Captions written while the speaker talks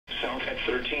at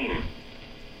 13.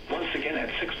 Once again at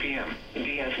 6 p.m.,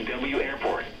 DFW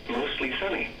Airport, mostly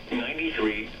sunny,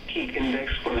 93, heat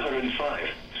index 105,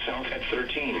 south at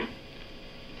 13.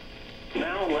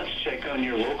 Now let's check on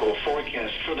your local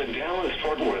forecast for the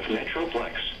Dallas-Fort Worth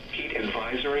Metroplex. Heat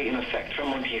advisory in effect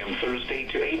from 1 p.m. Thursday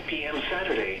to 8 p.m.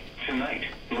 Saturday. Tonight,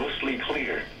 mostly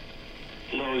clear.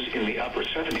 Lows in the upper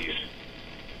 70s.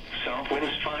 South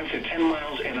winds 5 to 10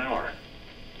 miles an hour.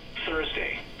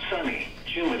 Thursday, sunny,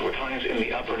 humid with highs in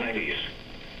the upper 90s.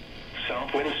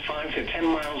 South winds 5 to 10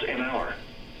 miles an hour.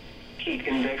 Heat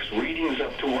index readings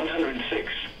up to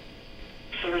 106.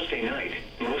 Thursday night,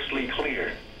 mostly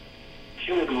clear.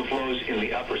 Humid with lows in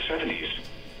the upper 70s.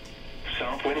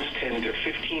 South winds 10 to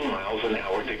 15 miles an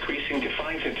hour, decreasing to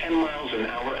 5 to 10 miles an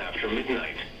hour after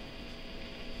midnight.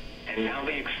 And now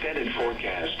the extended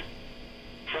forecast.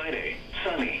 Friday,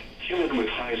 sunny, humid with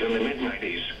highs in the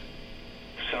mid-90s.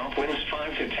 South winds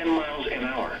 5 to 10 miles an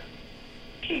hour.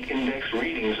 Heat index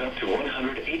readings up to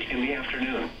 108 in the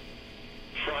afternoon.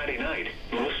 Friday night,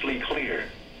 mostly clear.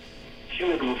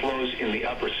 Humid with lows in the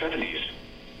upper 70s.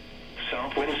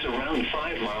 South winds around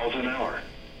 5 miles an hour.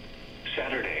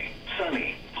 Saturday,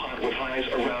 sunny, hot with highs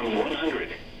around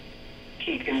 100.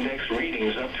 Heat index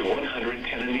readings up to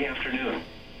 110 in the afternoon.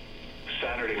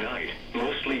 Saturday night,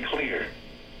 mostly clear.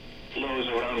 Lows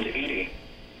around 80.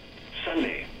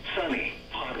 Sunday, sunny,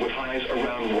 hot with highs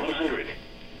around 100.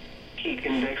 Heat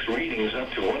index readings up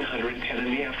to 110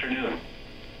 in the afternoon.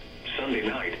 Sunday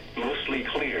night, mostly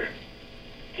clear.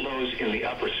 Lows in the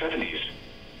upper 70s.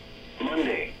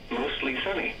 Monday, mostly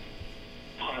sunny.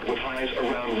 Hot with highs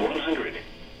around 100.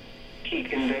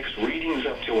 Heat index readings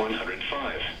up to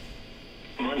 105.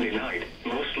 Monday night,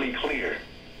 mostly clear.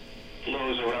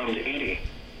 Lows around 80.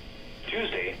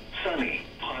 Tuesday, sunny,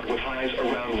 hot with highs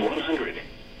around 100.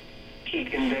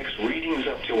 Heat index readings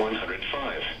up to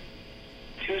 105.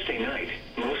 Tuesday night,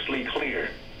 mostly clear.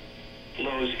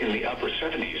 Lows in the upper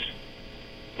 70s.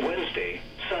 Wednesday,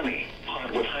 sunny,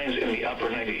 hot with highs in the upper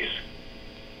 90s.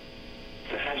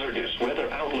 The hazardous weather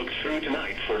outlook through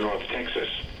tonight for North Texas.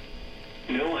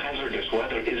 No hazardous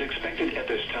weather is expected at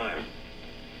this time.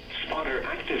 Spotter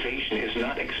activation is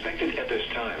not expected at this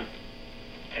time.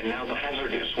 And now the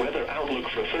hazardous weather outlook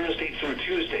for Thursday through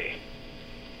Tuesday.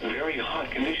 Very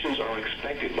hot conditions are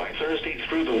expected by Thursday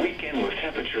through the weekend, with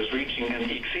temperatures reaching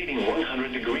and exceeding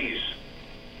 100 degrees.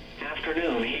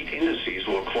 Afternoon heat indices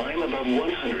will climb above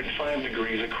 105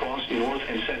 degrees across north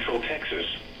and central Texas.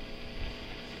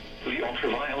 The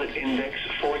ultraviolet index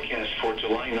forecast for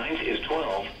July 9th is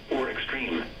 12, or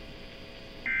extreme.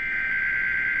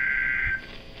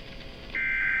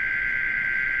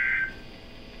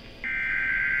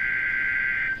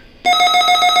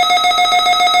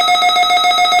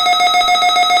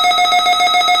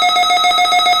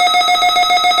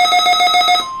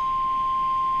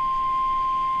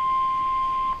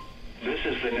 This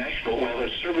is the National Weather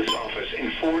Service office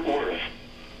in Fort Worth.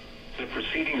 The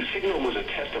preceding signal was a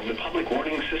test of the public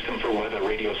warning system for weather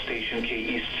radio station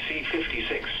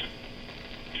KEC-56.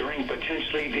 During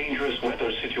potentially dangerous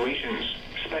weather situations,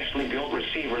 specially built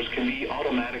receivers can be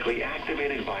automatically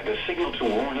activated by the signal to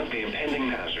warn of the impending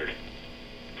hazard.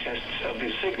 Tests of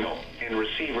the signal and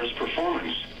receiver's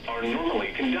performance are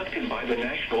normally conducted by the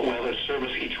National Weather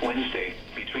Service each Wednesday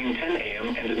between 10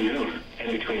 a.m. and noon,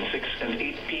 and between 6 and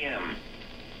 8 p.m.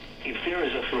 If there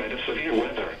is a threat of severe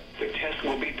weather, the test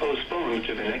will be postponed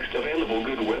to the next available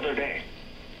good weather day.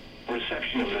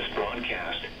 Reception of this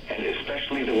broadcast, and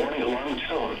especially the warning alarm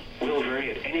tone, will vary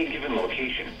at any given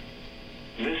location.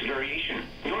 This variation,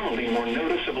 normally more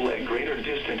noticeable at greater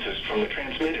distances from the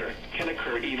transmitter, can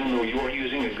occur even though you are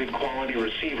using a good quality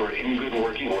receiver in good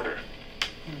working order.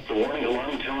 The warning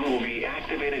alarm tone will be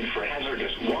activated for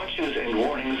hazardous watches and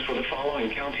warnings for the following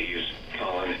counties: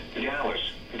 Collin, Dallas,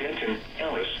 Denton,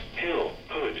 Ellis, Hill,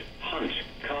 Hood, Hunt,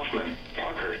 Kaufman,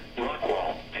 Parker,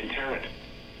 Rockwall, and Tarrant.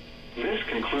 This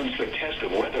concludes the test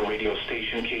of weather radio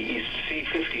station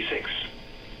KEC-56.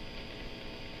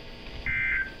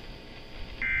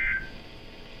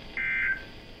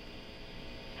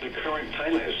 The current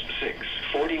time is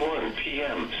 6:41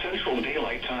 p.m. Central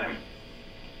Daylight Time.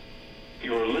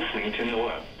 You're listening to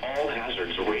NOAA, All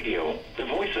Hazards Radio, the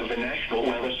voice of the National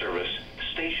Weather Service,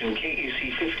 station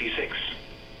KEC-56.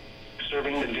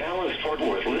 Serving the Dallas-Fort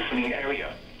Worth listening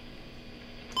area.